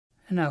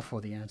And now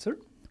for the answer.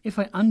 If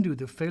I undo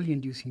the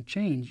failure-inducing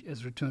change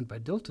as returned by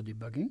delta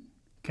debugging,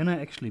 can I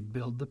actually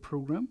build the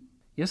program?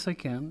 Yes, I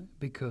can,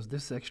 because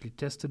this is actually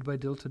tested by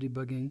delta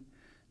debugging,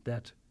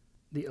 that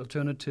the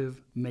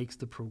alternative makes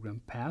the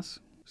program pass,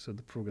 so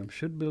the program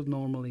should build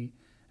normally,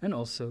 and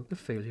also the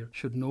failure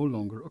should no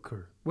longer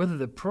occur. Whether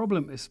the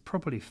problem is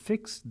properly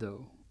fixed,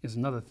 though, is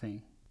another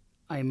thing.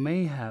 I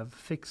may have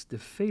fixed the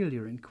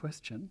failure in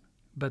question,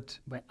 but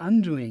by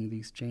undoing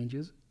these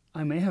changes,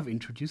 I may have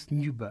introduced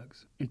new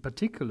bugs. In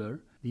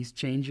particular, these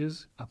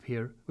changes up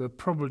here were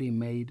probably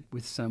made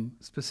with some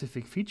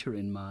specific feature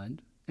in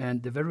mind,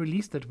 and the very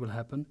least that will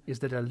happen is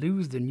that I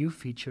lose the new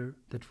feature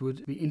that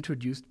would be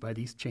introduced by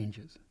these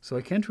changes. So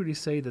I can't really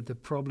say that the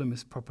problem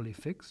is properly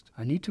fixed.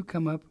 I need to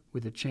come up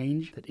with a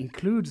change that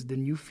includes the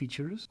new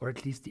features, or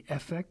at least the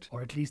effect,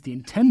 or at least the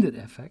intended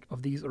effect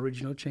of these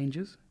original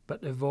changes,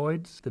 but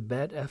avoids the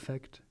bad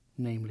effect,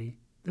 namely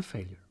the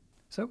failure.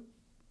 So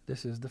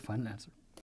this is the final answer.